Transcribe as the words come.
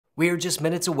We are just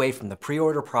minutes away from the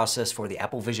pre-order process for the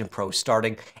Apple Vision Pro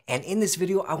starting, and in this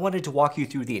video I wanted to walk you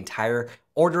through the entire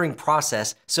ordering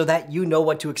process so that you know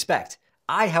what to expect.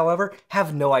 I, however,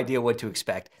 have no idea what to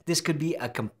expect. This could be a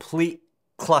complete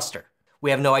cluster. We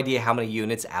have no idea how many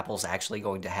units Apple's actually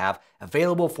going to have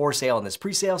available for sale in this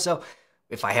pre-sale, so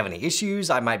if I have any issues,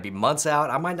 I might be months out,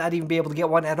 I might not even be able to get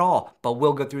one at all, but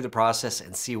we'll go through the process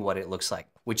and see what it looks like.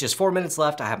 With just 4 minutes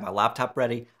left, I have my laptop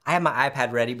ready, I have my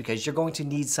iPad ready because you're going to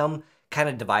need some kind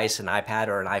of device, an iPad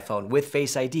or an iPhone with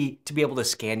Face ID to be able to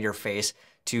scan your face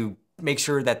to make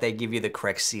sure that they give you the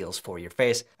correct seals for your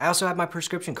face. I also have my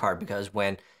prescription card because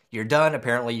when you're done,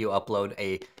 apparently you upload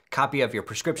a copy of your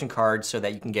prescription card so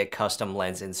that you can get custom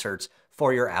lens inserts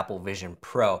for your Apple Vision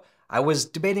Pro. I was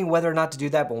debating whether or not to do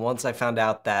that, but once I found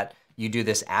out that you do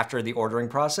this after the ordering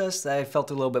process, I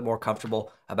felt a little bit more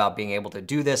comfortable about being able to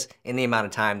do this in the amount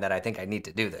of time that I think I need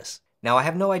to do this. Now, I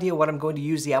have no idea what I'm going to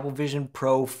use the Apple Vision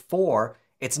Pro for.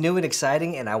 It's new and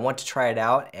exciting, and I want to try it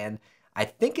out, and I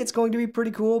think it's going to be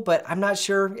pretty cool, but I'm not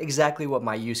sure exactly what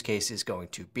my use case is going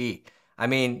to be. I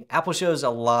mean, Apple shows a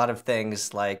lot of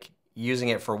things like using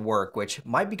it for work, which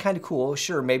might be kind of cool.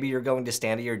 Sure, maybe you're going to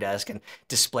stand at your desk and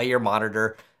display your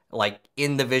monitor like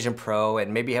in the Vision Pro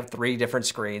and maybe have 3 different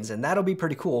screens, and that'll be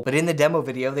pretty cool. But in the demo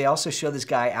video, they also show this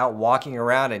guy out walking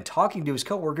around and talking to his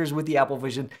coworkers with the Apple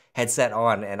Vision headset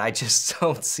on, and I just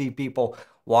don't see people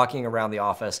walking around the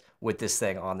office with this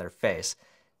thing on their face.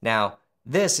 Now,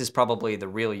 this is probably the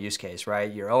real use case,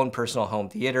 right? Your own personal home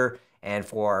theater and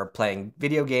for playing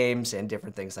video games and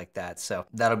different things like that. So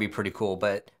that'll be pretty cool,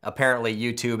 but apparently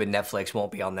YouTube and Netflix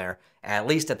won't be on there, at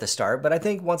least at the start, but I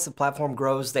think once the platform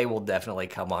grows, they will definitely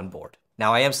come on board.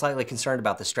 Now, I am slightly concerned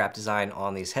about the strap design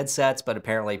on these headsets, but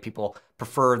apparently people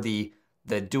prefer the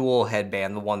dual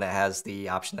headband, the one that has the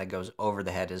option that goes over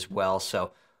the head as well.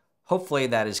 So hopefully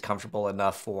that is comfortable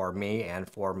enough for me and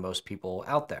for most people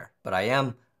out there. But I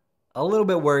am a little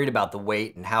bit worried about the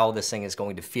weight and how this thing is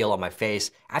going to feel on my face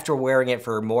after wearing it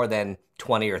for more than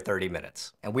 20 or 30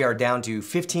 minutes. And we are down to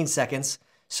 15 seconds,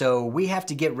 so we have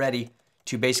to get ready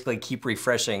to basically keep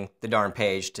refreshing the darn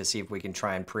page to see if we can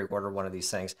try and pre-order one of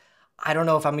these things. I don't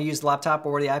know if I'm gonna use the laptop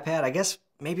or the iPad. I guess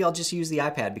maybe I'll just use the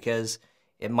iPad because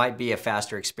it might be a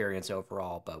faster experience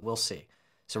overall, but we'll see.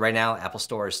 So right now, Apple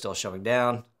Store is still showing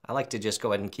down. I like to just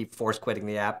go ahead and keep force quitting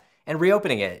the app and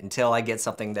reopening it until I get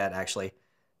something that actually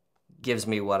gives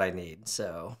me what I need.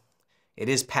 So it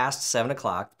is past 7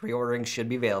 o'clock. Pre-ordering should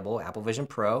be available. Apple Vision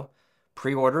Pro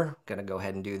pre-order. Gonna go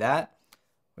ahead and do that.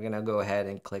 We're gonna go ahead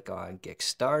and click on Get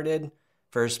Started.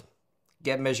 First,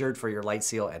 get measured for your light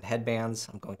seal and headbands.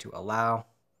 I'm going to allow.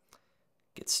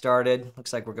 Get started.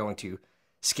 Looks like we're going to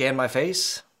scan my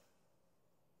face.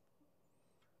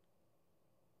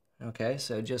 Okay,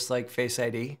 so just like Face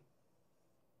ID.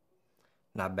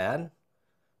 Not bad.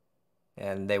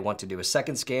 And they want to do a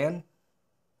second scan.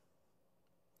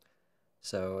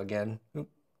 So again,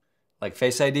 like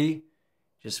Face ID,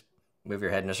 just move your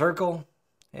head in a circle,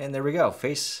 and there we go,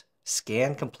 face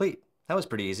scan complete. That was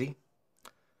pretty easy.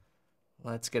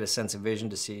 Let's get a sense of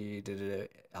vision to see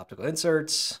optical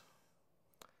inserts.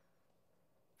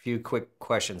 A few quick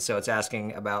questions. So it's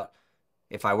asking about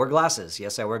if I wear glasses.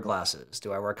 Yes, I wear glasses.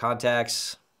 Do I wear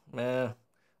contacts? Let's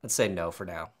say no for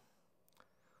now.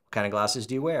 What kind of glasses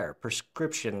do you wear?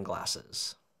 Prescription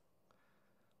glasses.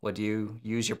 What do you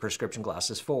use your prescription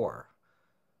glasses for?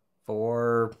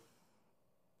 For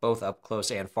both up close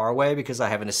and far away, because I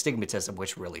have an astigmatism,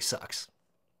 which really sucks.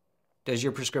 Does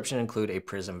your prescription include a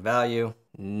prism value?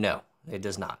 No, it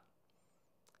does not.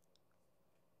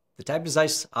 The type of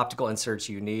zeiss optical inserts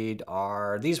you need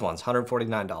are these ones,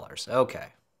 $149. Okay.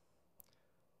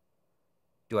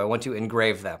 Do I want to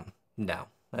engrave them? No,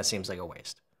 that seems like a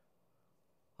waste.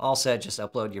 All set, just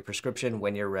upload your prescription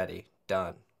when you're ready.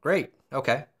 Done. Great,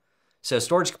 okay. So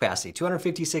storage capacity,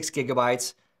 256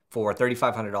 gigabytes for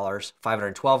 $3,500,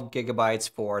 512 gigabytes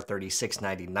for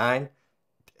 $36.99,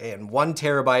 and 1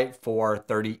 terabyte for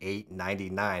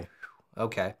 $38.99.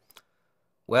 Okay.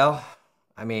 Well,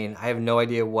 I mean, I have no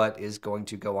idea what is going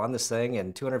to go on this thing,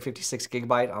 and 256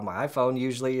 gigabyte on my iPhone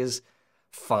usually is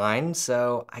fine,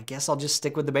 so I guess I'll just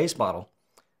stick with the base model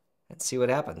and see what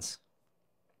happens.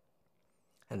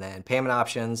 And then payment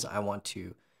options, I want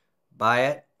to buy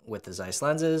it with the Zeiss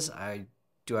lenses.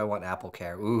 Do I want Apple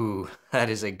Care? Ooh, that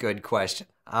is a good question.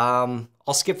 I'll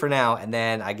skip for now, and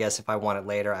then I guess if I want it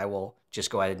later, I will just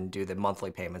go ahead and do the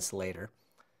monthly payments later.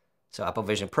 So Apple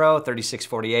Vision Pro,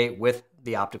 $36.48 with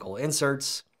the optical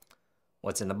inserts.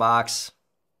 What's in the box?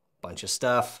 Bunch of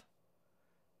stuff.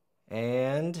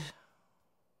 And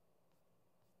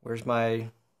where's my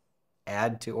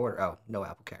add to order? Oh, no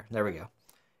Apple Care. There we go.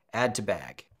 Add to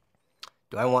bag.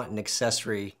 Do I want an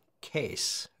accessory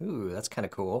case? Ooh, that's kind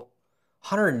of cool.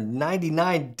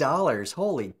 $199.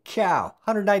 Holy cow.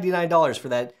 $199 for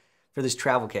that, for this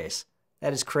travel case.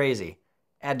 That is crazy.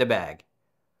 Add to bag.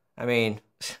 I mean,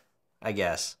 I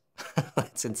guess.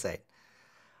 That's insane.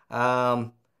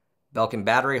 Belkin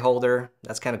battery holder.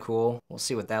 That's kind of cool. We'll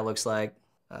see what that looks like.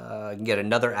 You can get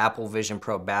another Apple Vision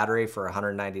Pro battery for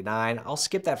 $199. I'll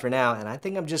skip that for now, and I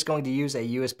think I'm just going to use a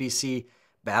USB-C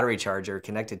battery charger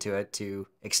connected to it to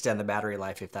extend the battery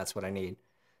life if that's what I need.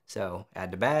 So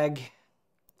add to bag.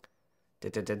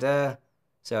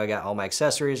 So I got all my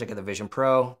accessories. I got the Vision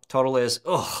Pro. Total is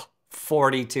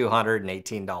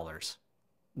 $4,218.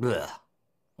 Blech.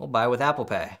 We'll buy with Apple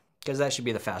Pay because that should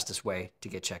be the fastest way to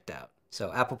get checked out.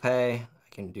 So Apple Pay, I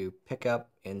can do pickup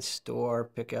in store,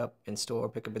 pickup in store,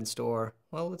 pickup in store.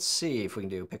 Well, let's see if we can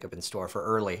do pickup in store for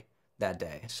early that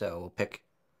day. So we'll pick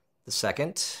the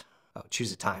 2nd. Oh,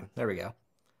 choose a time. There we go.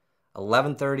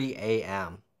 11:30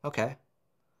 a.m. Okay.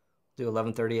 Do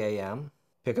 11:30 a.m.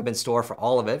 Pick up in store for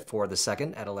all of it for the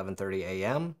 2nd at 11:30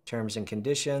 a.m. Terms and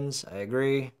conditions, I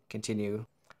agree. Continue.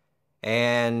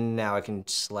 And now I can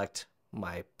select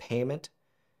my payment.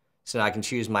 So now I can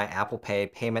choose my Apple Pay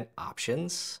payment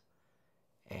options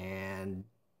and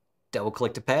double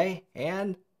click to pay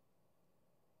and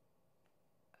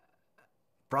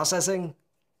processing.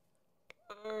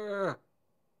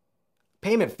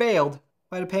 Payment failed.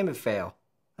 Why did payment fail?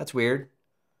 That's weird.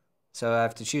 So I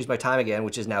have to choose my time again,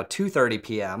 which is now 2:30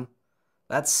 p.m.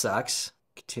 That sucks.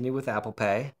 Continue with Apple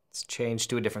Pay. Let's change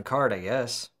to a different card, I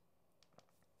guess.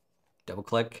 Double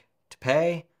click to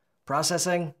pay.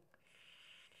 Processing.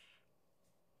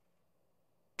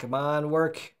 Come on,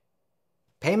 work.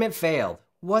 Payment failed.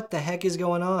 What the heck is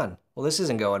going on? Well, this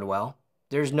isn't going well.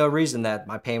 There's no reason that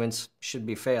my payments should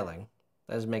be failing.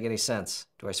 That doesn't make any sense.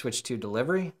 Do I switch to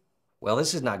delivery? Well,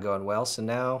 this is not going well, so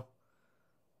now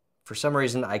for some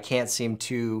reason I can't seem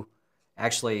to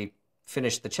actually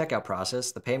finish the checkout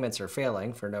process. The payments are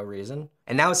failing for no reason.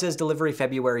 And now it says delivery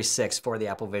February 6th for the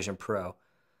Apple Vision Pro.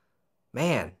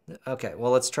 Man, okay,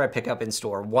 well, let's try pickup in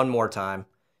store one more time.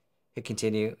 Hit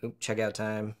continue. Oop, checkout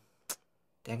time.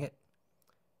 Dang it.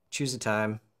 Choose a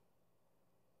time.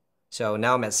 So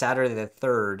now I'm at Saturday the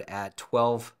 3rd at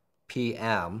 12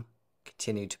 p.m.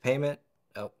 Continue to payment.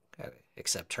 Oh,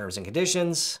 accept terms and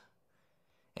conditions.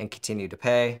 And continue to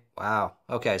pay. Wow.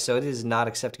 Okay, so it is not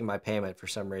accepting my payment for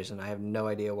some reason. I have no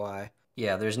idea why.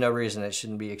 Yeah, there's no reason it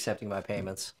shouldn't be accepting my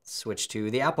payments. Switch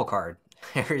to the Apple Card.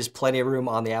 There is plenty of room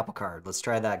on the Apple Card. Let's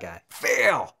try that guy.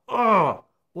 Fail! Oh,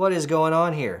 what is going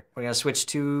on here? We're gonna switch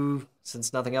to,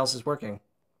 since nothing else is working.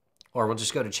 Or we'll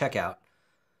just go to checkout.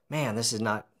 Man, this is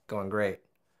not going great.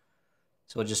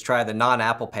 So we'll just try the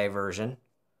non-Apple Pay version.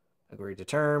 Agree to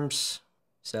terms.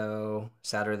 So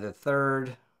Saturday the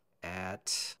 3rd at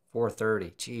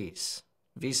 4:30. Jeez.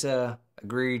 Visa,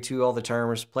 agree to all the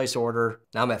terms, place order.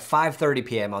 Now I'm at 5:30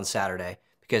 p.m. on Saturday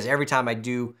because every time I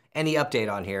do any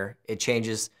update on here, it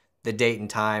changes the date and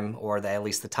time, or at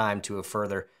least the time, to a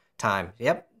further time.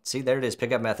 Yep, see, there it is,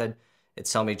 pickup method.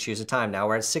 It's telling me to choose a time. Now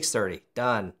we're at 6:30.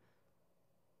 Done.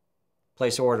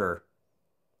 Place order.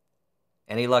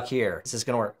 Any luck here? Is this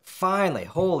gonna work? Finally,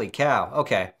 holy cow.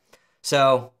 Okay,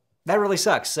 so that really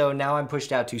sucks. So now I'm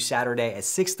pushed out to Saturday at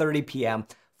 6:30 p.m.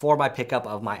 for my pickup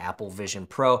of my Apple Vision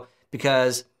Pro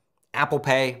because Apple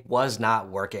Pay was not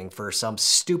working for some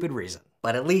stupid reason.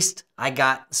 But at least I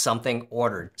got something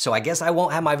ordered. So I guess I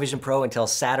won't have my Vision Pro until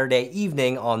Saturday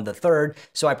evening on the 3rd,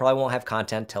 so I probably won't have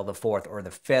content till the 4th or the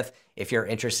 5th. If you're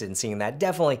interested in seeing that,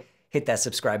 definitely hit that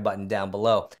subscribe button down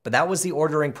below. But that was the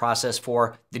ordering process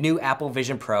for the new Apple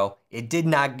Vision Pro. It did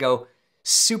not go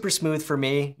super smooth for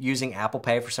me using Apple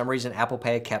Pay. For some reason, Apple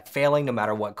Pay kept failing no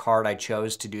matter what card I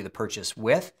chose to do the purchase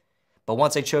with. But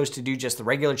once I chose to do just the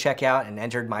regular checkout and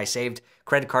entered my saved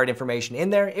credit card information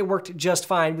in there, it worked just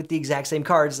fine with the exact same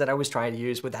cards that I was trying to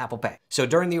use with Apple Pay. So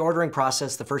during the ordering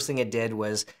process, the first thing it did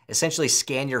was essentially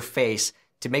scan your face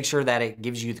to make sure that it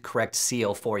gives you the correct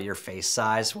seal for your face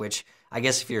size, which I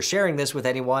guess if you're sharing this with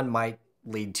anyone might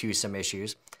lead to some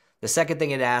issues. The second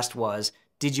thing it asked was,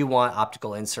 did you want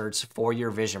optical inserts for your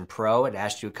Vision Pro? It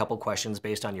asked you a couple questions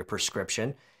based on your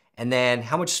prescription. And then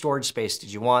how much storage space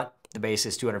did you want? The base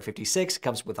is 256, it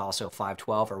comes with also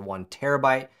 512 or 1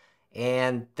 terabyte.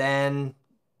 And then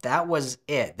that was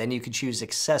it. Then you could choose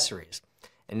accessories.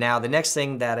 And now the next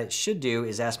thing that it should do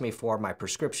is ask me for my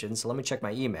prescription. So let me check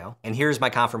my email. And here's my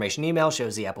confirmation email,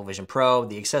 shows the Apple Vision Pro.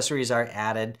 The accessories are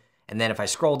added. And then if I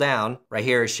scroll down, right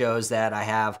here it shows that I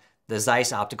have the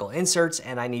Zeiss optical inserts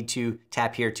and I need to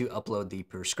tap here to upload the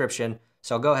prescription.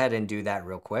 So I'll go ahead and do that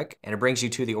real quick. And it brings you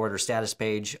to the order status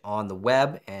page on the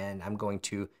web, and I'm going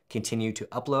to continue to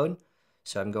upload.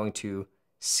 So I'm going to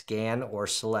scan or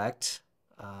select,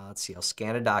 let's see, I'll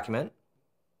scan a document.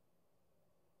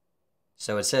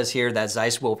 So it says here that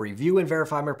Zeiss will review and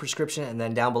verify my prescription, and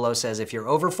then down below says if you're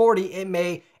over 40, it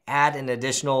may add an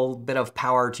additional bit of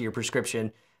power to your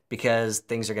prescription because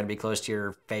things are going to be close to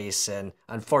your face, and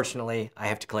unfortunately, I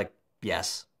have to click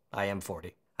yes, I am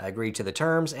 40. I agree to the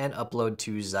terms and upload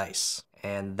to Zeiss.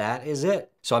 And that is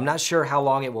it. So I'm not sure how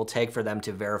long it will take for them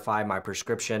to verify my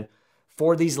prescription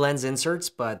for these lens inserts,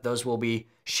 but those will be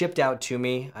shipped out to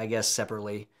me, I guess,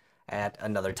 separately at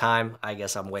another time. I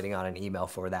guess I'm waiting on an email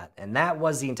for that. And that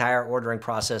was the entire ordering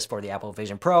process for the Apple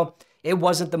Vision Pro. It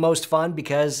wasn't the most fun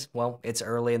because, well, it's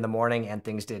early in the morning and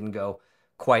things didn't go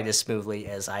quite as smoothly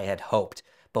as I had hoped.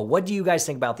 But what do you guys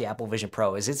think about the Apple Vision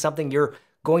Pro? Is it something you're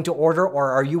going to order,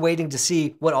 or are you waiting to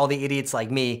see what all the idiots like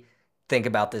me think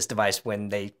about this device when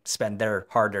they spend their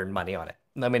hard-earned money on it?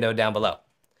 Let me know down below.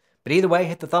 But either way,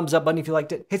 hit the thumbs up button if you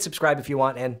liked it, hit subscribe if you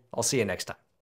want, and I'll see you next time.